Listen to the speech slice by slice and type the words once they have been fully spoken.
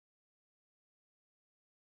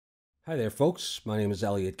Hi there, folks. My name is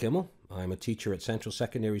Elliott Kimmel. I'm a teacher at Central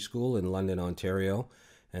Secondary School in London, Ontario,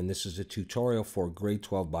 and this is a tutorial for grade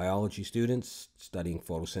 12 biology students studying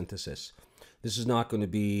photosynthesis. This is not going to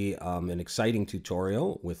be an exciting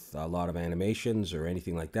tutorial with a lot of animations or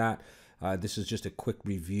anything like that. This is just a quick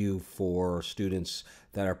review for students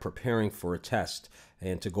that are preparing for a test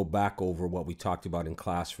and to go back over what we talked about in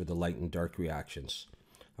class for the light and dark reactions.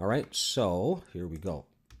 All right, so here we go.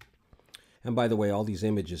 And by the way, all these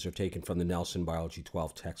images are taken from the Nelson Biology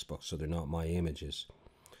 12 textbook, so they're not my images.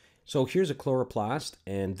 So here's a chloroplast,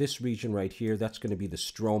 and this region right here, that's going to be the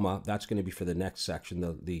stroma. That's going to be for the next section,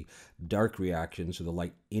 the dark reactions or the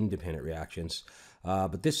light independent reactions.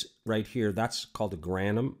 But this right here, that's called a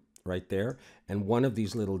granum right there. And one of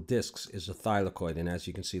these little discs is a thylakoid. And as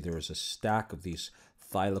you can see, there is a stack of these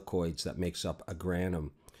thylakoids that makes up a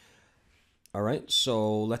granum. All right,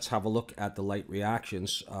 so let's have a look at the light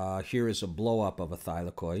reactions. Here is a blow-up of a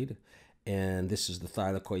thylakoid, and this is the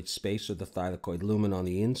thylakoid space or the thylakoid lumen on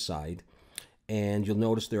the inside. And you'll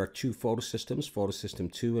notice there are two photosystems,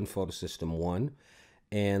 Photosystem 2 and Photosystem 1.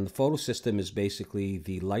 And the photosystem is basically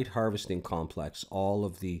the light harvesting complex, all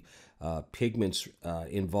of the pigments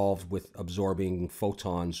involved with absorbing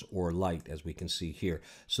photons or light, as we can see here.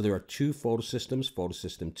 So there are two photosystems,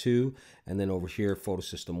 Photosystem 2, and then over here,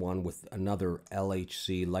 Photosystem 1 with another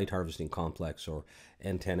LHC, light harvesting complex or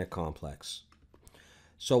antenna complex.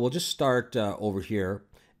 So we'll just start over here,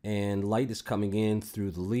 and light is coming in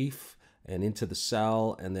through the leaf and into the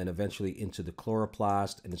cell, and then eventually into the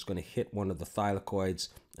chloroplast, and it's going to hit one of the thylakoids,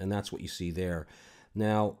 and that's what you see there.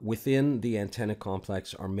 Now, within the antenna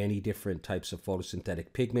complex are many different types of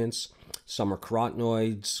photosynthetic pigments. Some are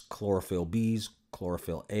carotenoids, chlorophyll Bs,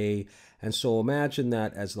 chlorophyll A, and so imagine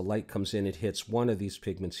that as the light comes in, it hits one of these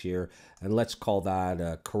pigments here, and let's call that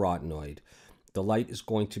a carotenoid. The light is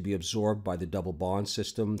going to be absorbed by the double bond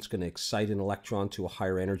system. It's going to excite an electron to a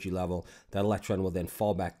higher energy level. That electron will then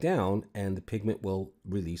fall back down and the pigment will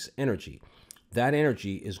release energy. That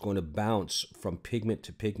energy is going to bounce from pigment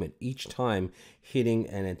to pigment each time hitting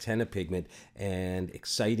an antenna pigment and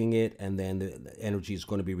exciting it, and then the energy is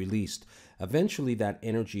going to be released. Eventually that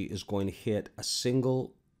energy is going to hit a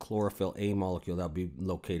single chlorophyll A molecule that will be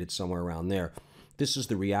located somewhere around there. This is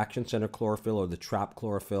the reaction center chlorophyll or the trap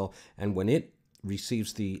chlorophyll, and when it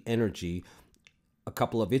receives the energy, a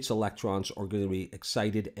couple of its electrons are going to be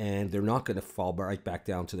excited, and they're not going to fall right back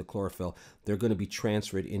down to the chlorophyll. They're going to be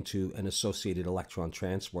transferred into an associated electron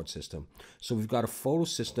transport system. So we've got a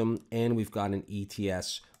photosystem and we've got an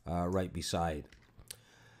ETS right beside.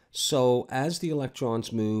 So as the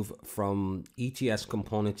electrons move from ETS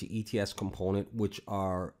component to ETS component, which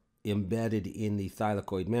are embedded in the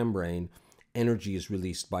thylakoid membrane, energy is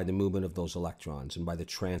released by the movement of those electrons and by the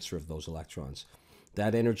transfer of those electrons.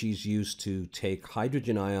 That energy is used to take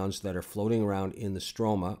hydrogen ions that are floating around in the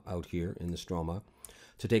stroma, out here in the stroma,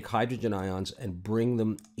 to take hydrogen ions and bring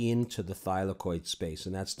them into the thylakoid space.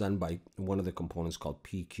 And that's done by one of the components called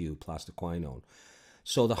PQ, plastoquinone.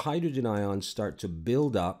 So the hydrogen ions start to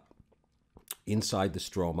build up inside the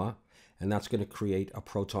stroma, and that's going to create a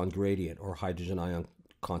proton gradient or hydrogen ion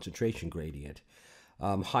concentration gradient.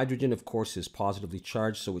 Hydrogen, of course, is positively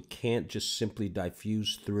charged, so it can't just simply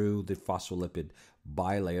diffuse through the phospholipid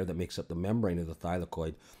bilayer that makes up the membrane of the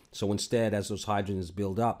thylakoid. So instead, as those hydrogens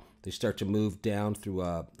build up, they start to move down through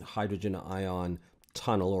a hydrogen ion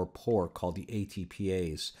tunnel or pore called the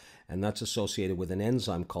ATPase, and that's associated with an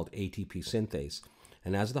enzyme called ATP synthase.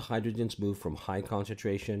 And as the hydrogens move from high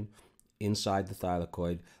concentration inside the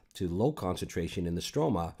thylakoid to low concentration in the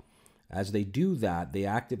stroma, as they do that, they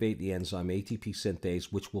activate the enzyme ATP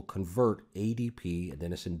synthase, which will convert ADP,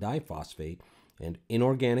 adenosine diphosphate, and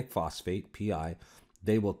inorganic phosphate, PI.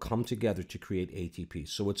 They will come together to create ATP.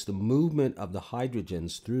 So it's the movement of the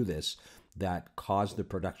hydrogens through this that cause the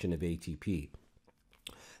production of ATP.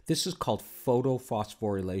 This is called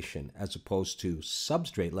photophosphorylation, as opposed to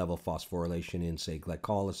substrate level phosphorylation in, say,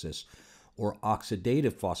 glycolysis, or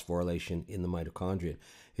oxidative phosphorylation in the mitochondria.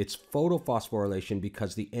 It's photophosphorylation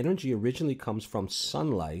because the energy originally comes from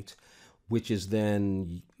sunlight, which is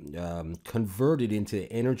then converted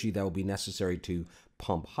into energy that will be necessary to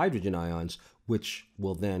pump hydrogen ions, which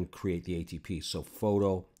will then create the ATP. So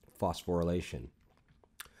photophosphorylation.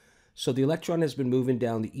 So the electron has been moving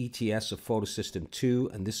down the ETS of photosystem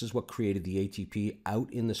 2, and this is what created the ATP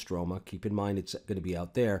out in the stroma. Keep in mind it's going to be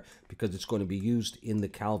out there because it's going to be used in the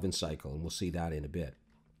Calvin cycle, and we'll see that in a bit.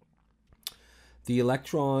 The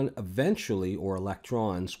electron eventually, or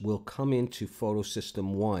electrons, will come into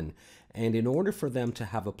photosystem 1, and in order for them to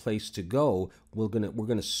have a place to go, we're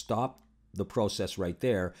going to stop the process right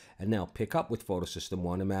there and now pick up with photosystem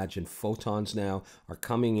 1. Imagine photons now are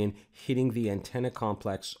coming in, hitting the antenna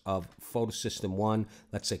complex of photosystem 1,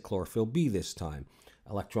 let's say chlorophyll B this time.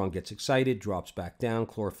 Electron gets excited, drops back down,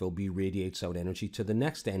 chlorophyll B radiates out energy to the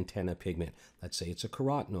next antenna pigment. Let's say it's a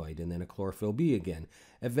carotenoid and then a chlorophyll B again.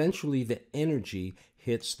 Eventually the energy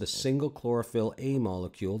hits the single chlorophyll A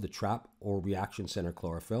molecule, the trap or reaction center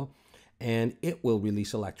chlorophyll, and it will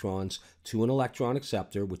release electrons to an electron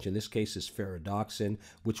acceptor, which in this case is ferredoxin,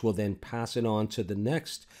 which will then pass it on to the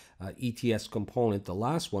next ETS component, the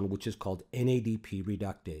last one, which is called Nadp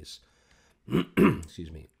reductase.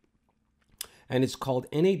 Excuse me. And it's called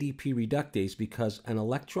Nadp reductase because an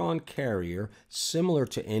electron carrier similar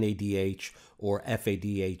to NADH or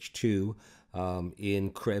FADH2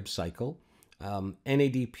 in Krebs cycle,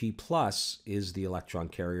 NADP plus is the electron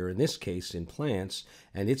carrier in this case in plants,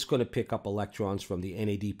 and it's going to pick up electrons from the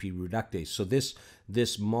NADP reductase. So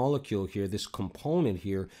this molecule here, this component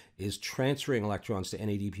here, is transferring electrons to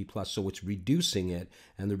NADP plus, so it's reducing it,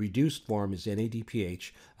 and the reduced form is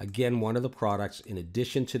NADPH. Again, one of the products in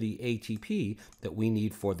addition to the ATP that we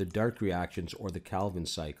need for the dark reactions or the Calvin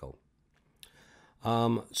cycle.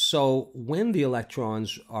 So when the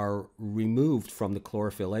electrons are removed from the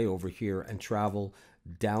chlorophyll A over here and travel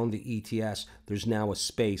down the ETS, there's now a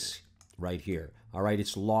space right here. All right,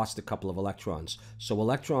 it's lost a couple of electrons. So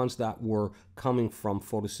electrons that were coming from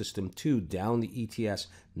photosystem 2 down the ETS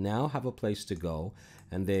now have a place to go,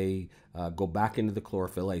 and they go back into the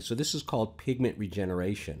chlorophyll A. So this is called pigment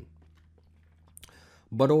regeneration.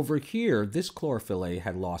 But over here, this chlorophyll A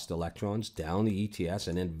had lost electrons down the ETS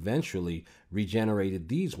and then eventually regenerated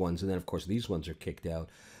these ones. And then, of course, these ones are kicked out.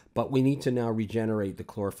 But we need to now regenerate the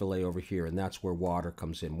chlorophyll A over here, and that's where water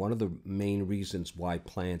comes in. One of the main reasons why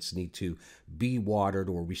plants need to be watered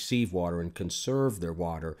or receive water and conserve their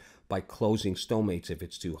water by closing stomates if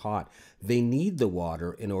it's too hot. They need the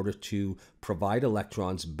water in order to provide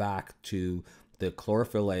electrons back to the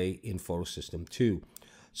chlorophyll A in photosystem 2.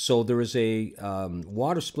 So there is a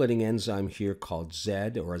water-splitting enzyme here called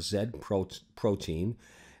Z, or a Z protein,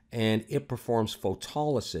 and it performs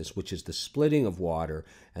photolysis, which is the splitting of water,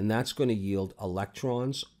 and that's going to yield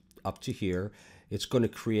electrons up to here. It's going to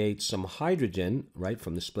create some hydrogen, right,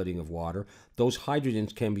 from the splitting of water. Those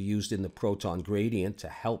hydrogens can be used in the proton gradient to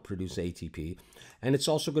help produce ATP, and it's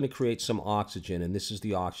also going to create some oxygen, and this is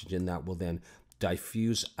the oxygen that will then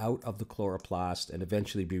diffuse out of the chloroplast and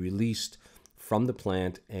eventually be released from the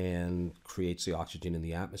plant and creates the oxygen in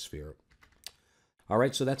the atmosphere. All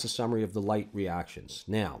right, so that's a summary of the light reactions.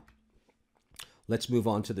 Now, let's move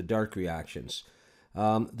on to the dark reactions.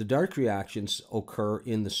 The dark reactions occur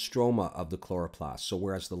in the stroma of the chloroplast. So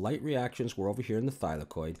whereas the light reactions were over here in the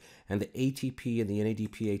thylakoid and the ATP and the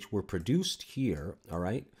NADPH were produced here, all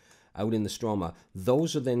right, out in the stroma,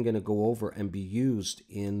 those are then going to go over and be used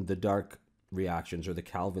in the dark reactions or the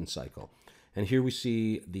Calvin cycle. And here we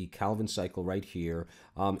see the Calvin cycle right here.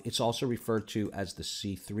 It's also referred to as the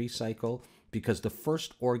C3 cycle because the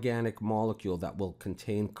first organic molecule that will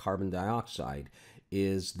contain carbon dioxide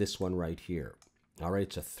is this one right here. All right,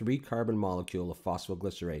 it's a 3-carbon molecule of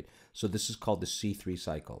phosphoglycerate. So this is called the C3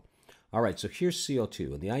 cycle. All right, so here's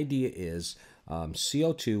CO2. And the idea is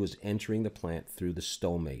CO2 is entering the plant through the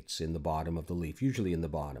stomates in the bottom of the leaf, usually in the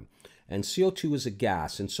bottom. And CO2 is a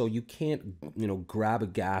gas, and so you can't, grab a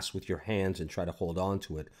gas with your hands and try to hold on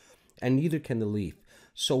to it, and neither can the leaf.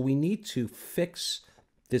 So we need to fix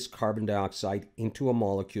this carbon dioxide into a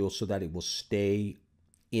molecule so that it will stay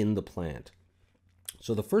in the plant.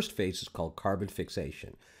 So the first phase is called carbon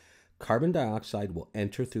fixation. Carbon dioxide will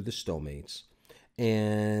enter through the stomates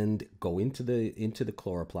and go into the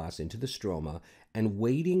chloroplast, into the stroma, and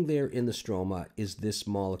waiting there in the stroma is this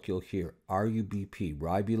molecule here, RUBP,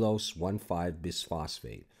 ribulose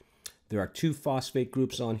 1,5-bisphosphate. There are 2 phosphate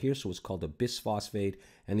groups on here, so it's called a bisphosphate,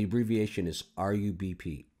 and the abbreviation is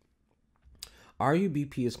RUBP.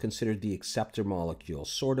 RUBP is considered the acceptor molecule,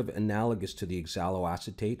 sort of analogous to the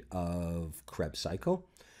oxaloacetate of Krebs cycle.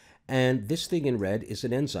 And this thing in red is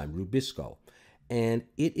an enzyme, Rubisco. And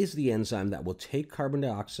it is the enzyme that will take carbon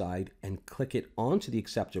dioxide and click it onto the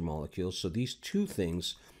acceptor molecule. So these two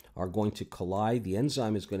things are going to collide. The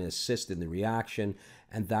enzyme is going to assist in the reaction,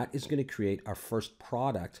 and that is going to create our first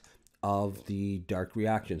product of the dark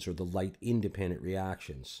reactions or the light independent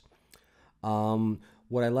reactions.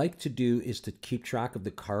 What I like to do is to keep track of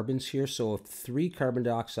the carbons here. So if 3 carbon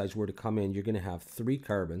dioxides were to come in, you're going to have 3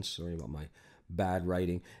 carbons. Sorry about my bad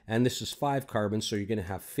writing. And this is 5 carbons, so you're going to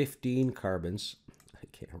have 15 carbons. I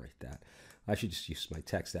can't write that. I should just use my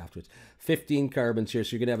text afterwards. 15 carbons here,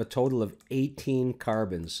 so you're going to have a total of 18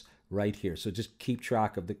 carbons right here. So just keep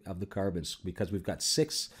track of the carbons because we've got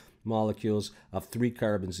 6 molecules of 3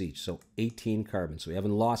 carbons each, so 18 carbons. So we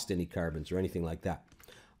haven't lost any carbons or anything like that.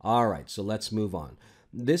 All right, so let's move on.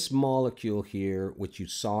 This molecule here, which you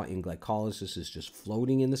saw in glycolysis, is just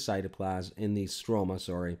floating in the cytoplasm, in the stroma,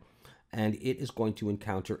 sorry, and it is going to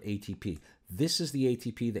encounter ATP. This is the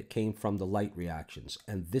ATP that came from the light reactions,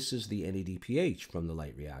 and this is the NADPH from the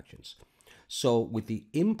light reactions. So with the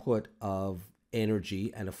input of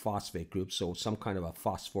energy and a phosphate group, so some kind of a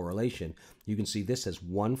phosphorylation, you can see this has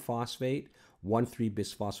 1 phosphate,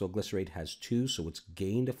 1,3-bisphosphoglycerate has 2, so it's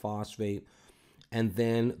gained a phosphate. And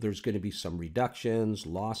then there's going to be some reductions,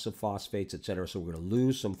 loss of phosphates, etc. So we're going to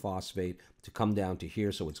lose some phosphate to come down to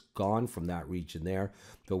here. So it's gone from that region there.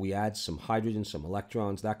 But we add some hydrogen, some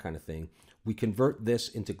electrons, that kind of thing. We convert this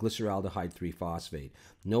into glyceraldehyde 3-phosphate.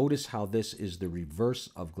 Notice how this is the reverse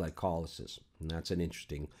of glycolysis. And that's an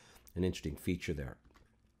interesting feature there.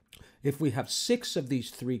 If we have 6 of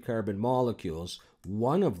these 3-carbon molecules,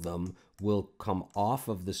 one of them will come off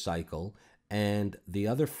of the cycle, and the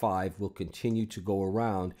other 5 will continue to go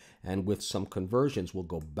around, and with some conversions will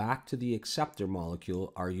go back to the acceptor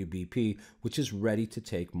molecule, RUBP, which is ready to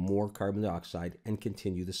take more carbon dioxide and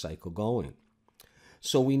continue the cycle going.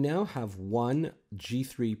 So we now have 1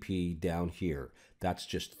 G3P down here. That's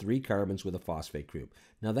just 3 carbons with a phosphate group.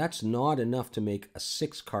 Now that's not enough to make a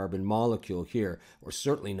 6-carbon molecule here, or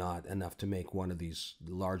certainly not enough to make one of these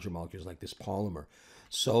larger molecules like this polymer.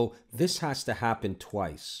 So this has to happen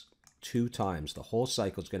twice. 2 times. The whole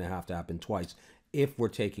cycle is going to happen twice if we're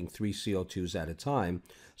taking 3 CO2s at a time,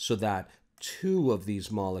 so that 2 of these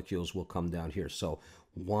molecules will come down here. So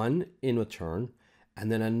 1 in a turn,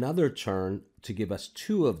 and then another turn to give us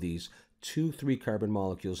 2 of these. 2 3-carbon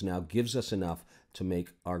molecules now gives us enough to make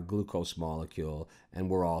our glucose molecule, and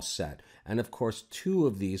we're all set. And of course, 2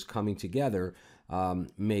 of these coming together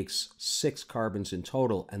makes 6 carbons in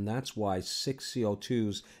total, and that's why 6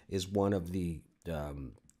 CO2s is one of the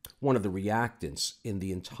reactants in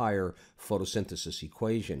the entire photosynthesis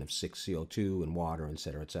equation of 6 CO2 and water,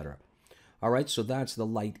 etc., etc. All right, so that's the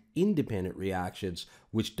light-independent reactions,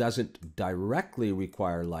 which doesn't directly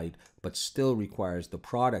require light, but still requires the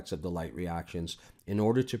products of the light reactions in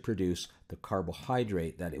order to produce the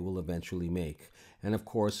carbohydrate that it will eventually make. And of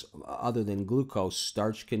course, other than glucose,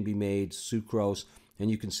 starch can be made, sucrose, and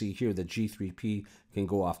you can see here that G3P can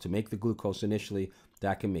go off to make the glucose initially.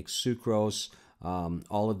 That can make sucrose.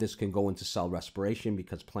 All of this can go into cell respiration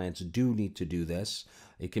because plants do need to do this.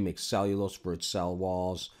 It can make cellulose for its cell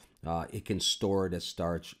walls. It can store it as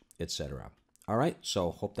starch, etc. All right,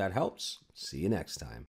 so hope that helps. See you next time.